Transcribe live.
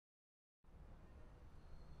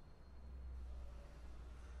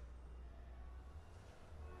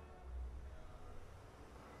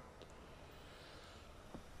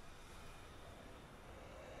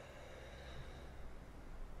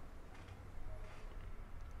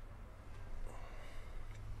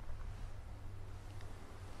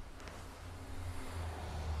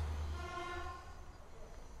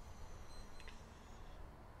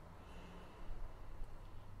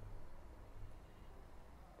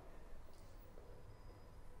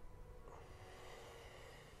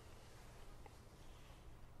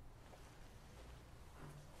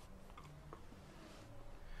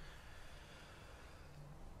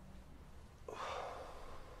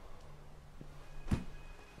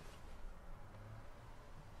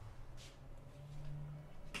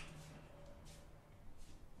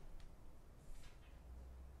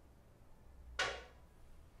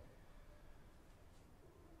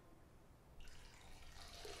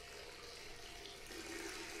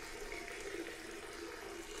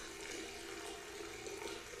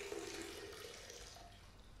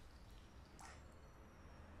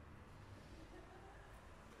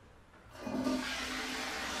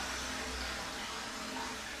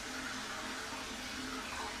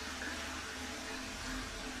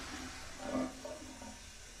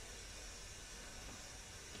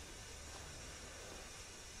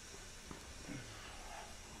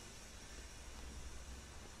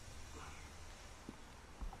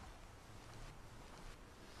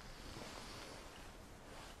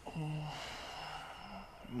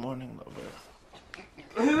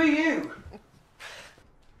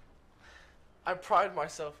pride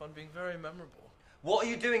myself on being very memorable. What are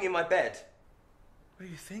you doing in my bed? What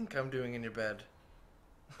do you think I'm doing in your bed?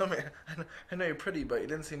 I mean, I know you're pretty, but you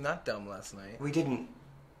didn't seem that dumb last night. We didn't...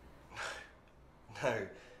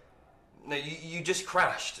 No, you just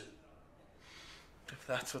crashed. If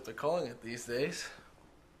that's what they're calling it these days.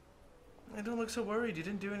 I don't look so worried. You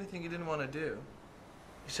didn't do anything you didn't want to do.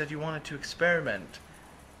 You said you wanted to experiment.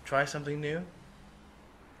 Try something new.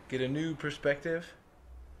 Get a new perspective.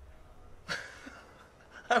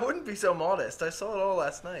 I wouldn't be so modest. I saw it all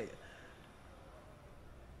last night.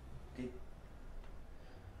 Did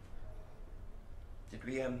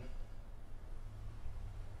we,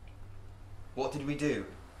 what did we do?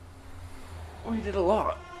 We did a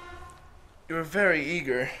lot. You were very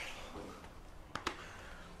eager.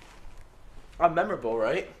 I'm memorable,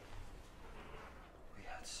 right? We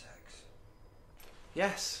had sex.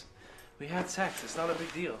 Yes, we had sex. It's not a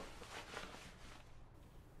big deal.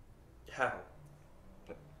 How?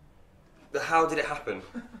 How did it happen?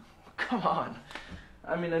 Come on.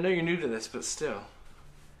 I mean, I know you're new to this, but still.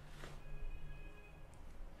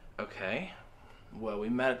 Okay. Well, we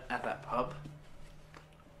met at that pub.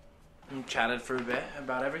 And chatted for a bit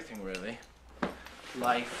about everything, really.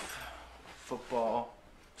 Life, football,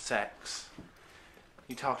 sex.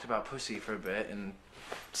 You talked about pussy for a bit and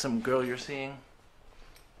some girl you're seeing.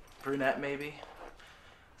 Brunette, maybe.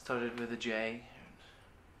 Started with a J.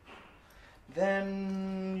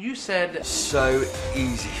 Then you said... So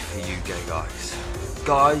easy for you gay guys.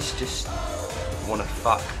 Guys just want to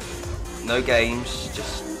fuck. No games,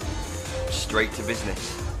 just straight to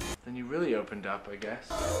business. Then you really opened up, I guess.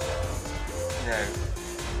 You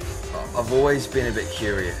know, I've always been a bit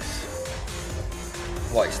curious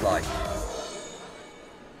what it's like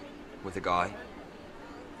with a guy.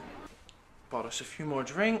 Bought us a few more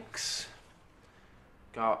drinks.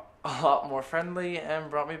 Got a lot more friendly and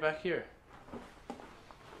brought me back here.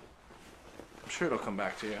 I'm sure it'll come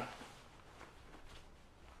back to you.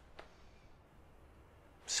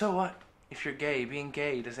 So what? If you're gay, being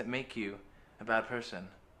gay doesn't make you a bad person.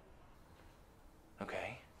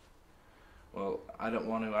 Okay. Well, I don't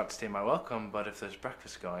want to outstay my welcome, but if there's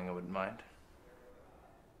breakfast going, I wouldn't mind.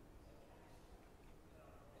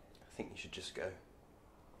 I think you should just go.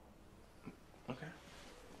 Okay.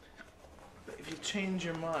 But if you change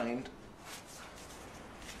your mind,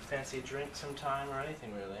 fancy a drink sometime or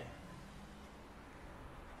anything, really.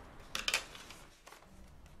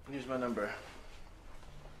 Here's my number.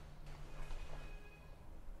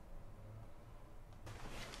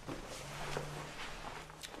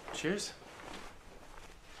 Cheers.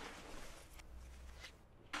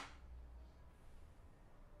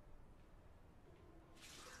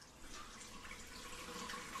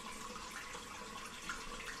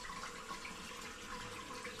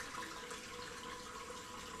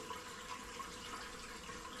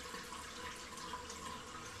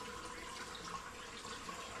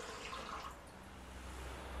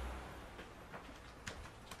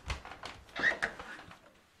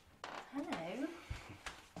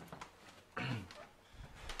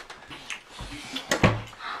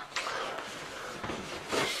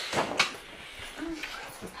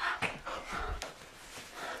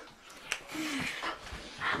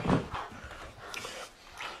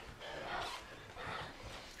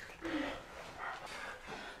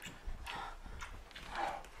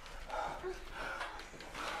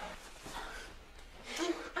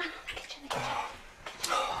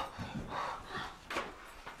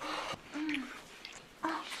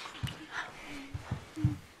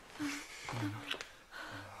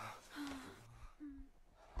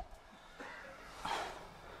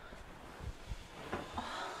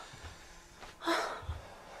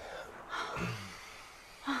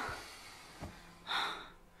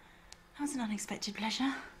 That was an unexpected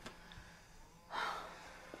pleasure.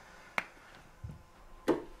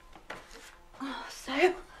 Oh,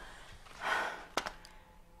 so?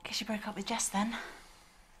 Guess you broke up with Jess then.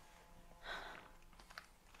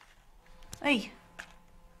 Hey.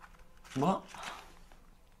 What?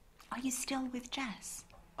 Are you still with Jess?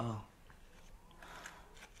 Oh.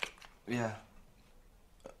 Yeah.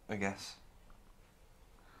 I guess.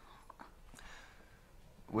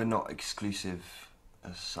 We're not exclusive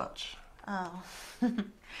as such. Oh.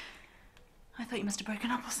 I thought you must have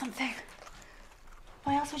broken up or something.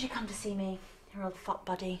 Why else would you come to see me, your old fuck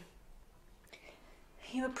buddy?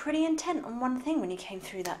 You were pretty intent on one thing when you came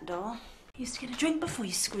through that door. You used to get a drink before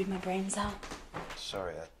you screwed my brains out.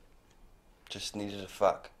 Sorry, I just needed a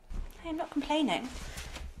fuck. Hey, I'm not complaining.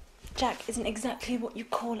 Jack isn't exactly what you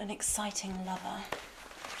call an exciting lover.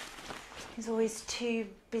 He's always too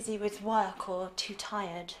busy with work or too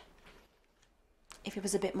tired. If he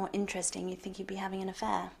was a bit more interesting, you'd think he'd be having an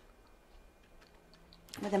affair.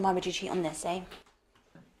 But then why would you cheat on this, eh?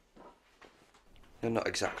 You're not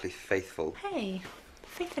exactly faithful. Hey,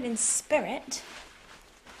 faithful in spirit.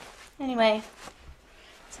 Anyway,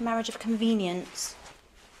 it's a marriage of convenience.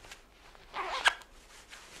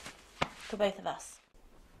 For both of us.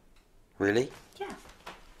 Really? Yeah.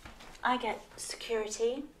 I get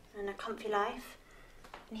security and a comfy life,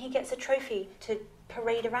 and he gets a trophy to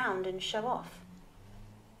parade around and show off.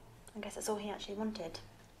 I guess that's all he actually wanted.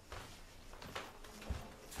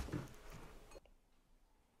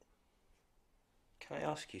 Can I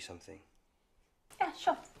ask you something? Yeah,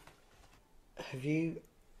 sure. Have you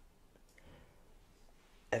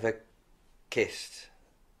ever kissed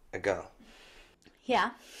a girl?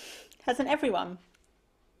 Yeah. Hasn't everyone?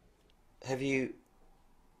 Have you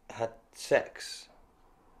had sex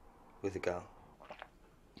with a girl?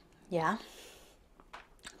 Yeah.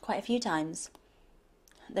 Quite a few times.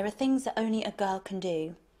 There are things that only a girl can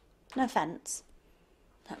do. No offence.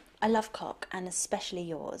 I love cock, and especially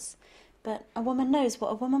yours. But a woman knows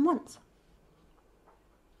what a woman wants.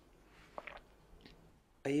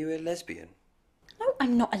 Are you a lesbian? No,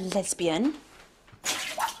 I'm not a lesbian.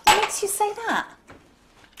 What makes you say that?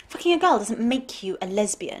 Fucking a girl doesn't make you a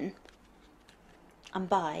lesbian. I'm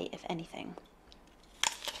bi, if anything.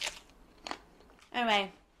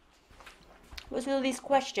 Anyway, what's with all these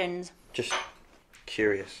questions? Just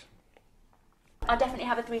curious. I'll definitely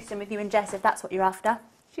have a threesome with you and Jess if that's what you're after.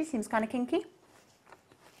 She seems kind of kinky.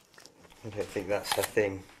 I don't think that's her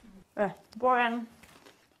thing. Boring.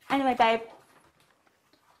 Anyway, babe,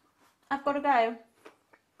 I've got to go.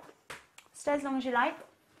 Stay as long as you like.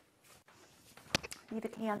 Leave the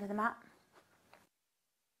key under the mat.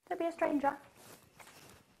 Don't be a stranger.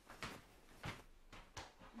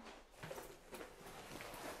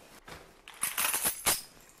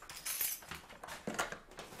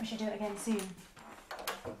 We should do it again soon.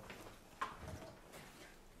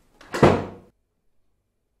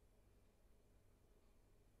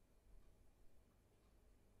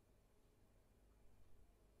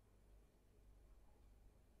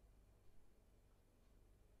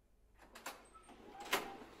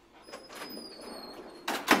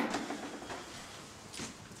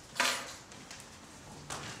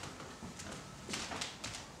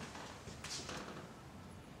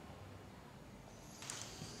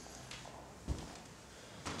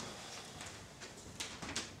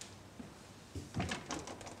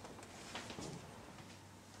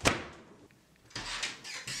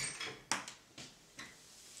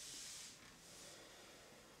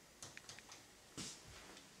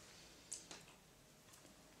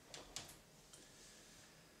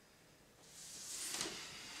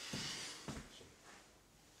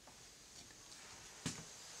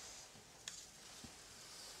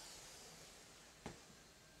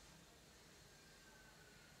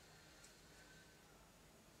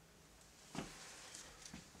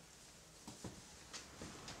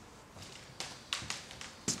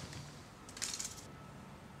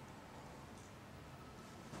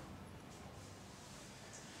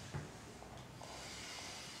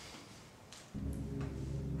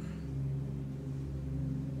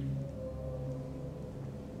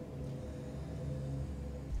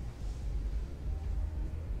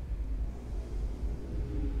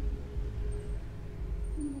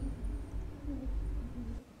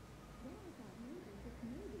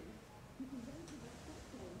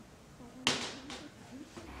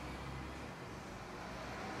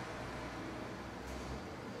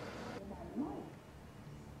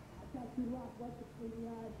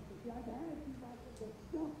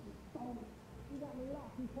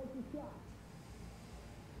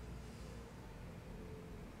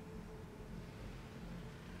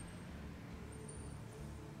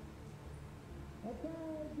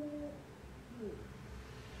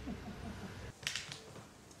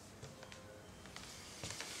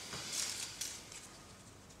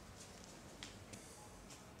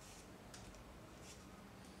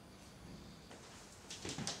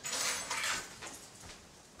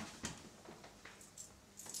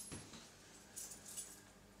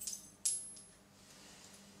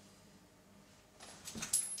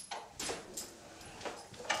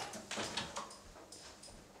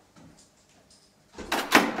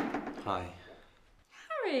 Hi.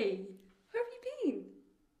 Harry, where have you been?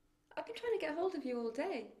 I've been trying to get hold of you all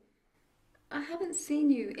day. I haven't seen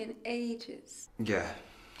you in ages. Yeah,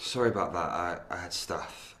 sorry about that. I had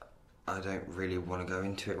stuff. I don't really want to go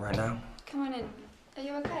into it right now. Come on in. Are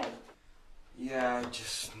you okay? Yeah, I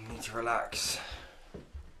just need to relax.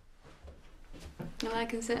 No, I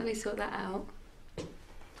can certainly sort that out.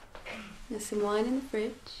 There's some wine in the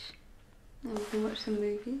fridge. And we can watch some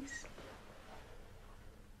movies.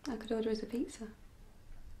 I could order us a pizza.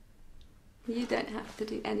 You don't have to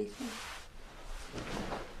do anything.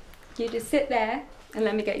 You just sit there and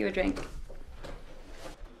let me get you a drink.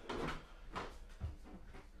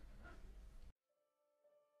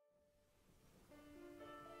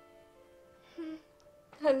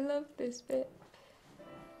 I love this bit.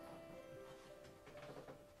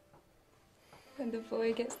 When the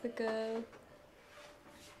boy gets the girl,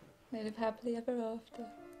 they live happily ever after.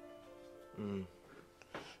 Mm.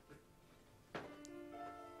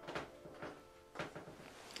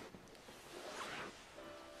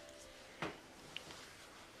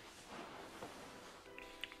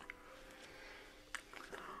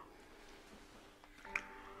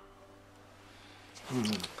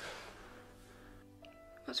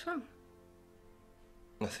 What's wrong?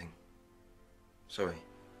 Nothing. Sorry.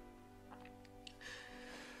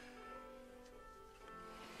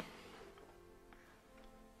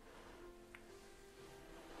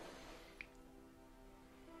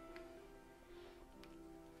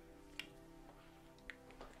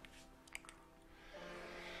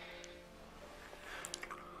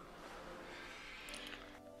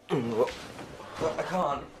 Well, I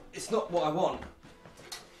can't. It's not what I want.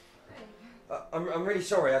 I'm really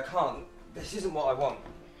sorry, I can't. This isn't what I want.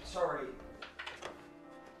 Sorry.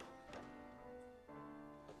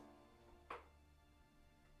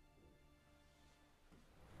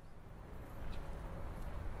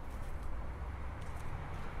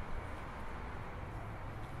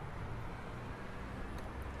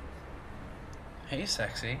 Hey,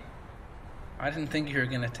 sexy. I didn't think you were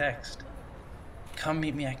gonna text. Come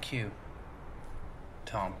meet me at Q.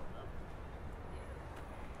 Thom.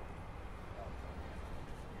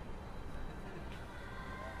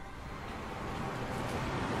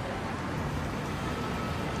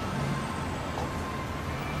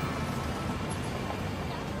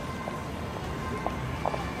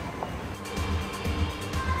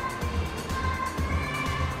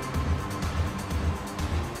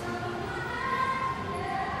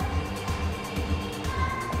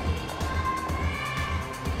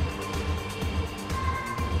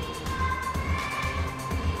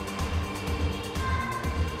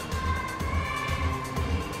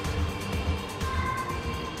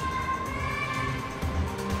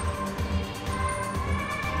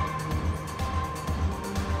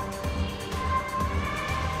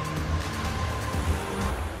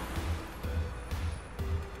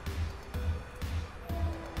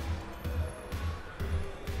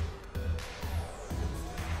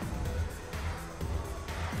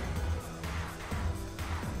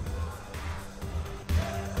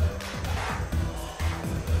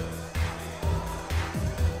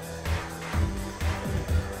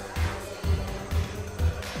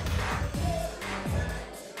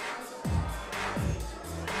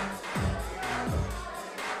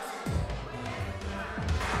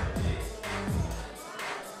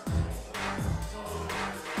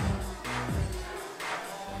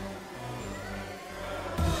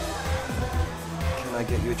 Can I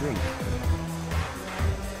get you a drink?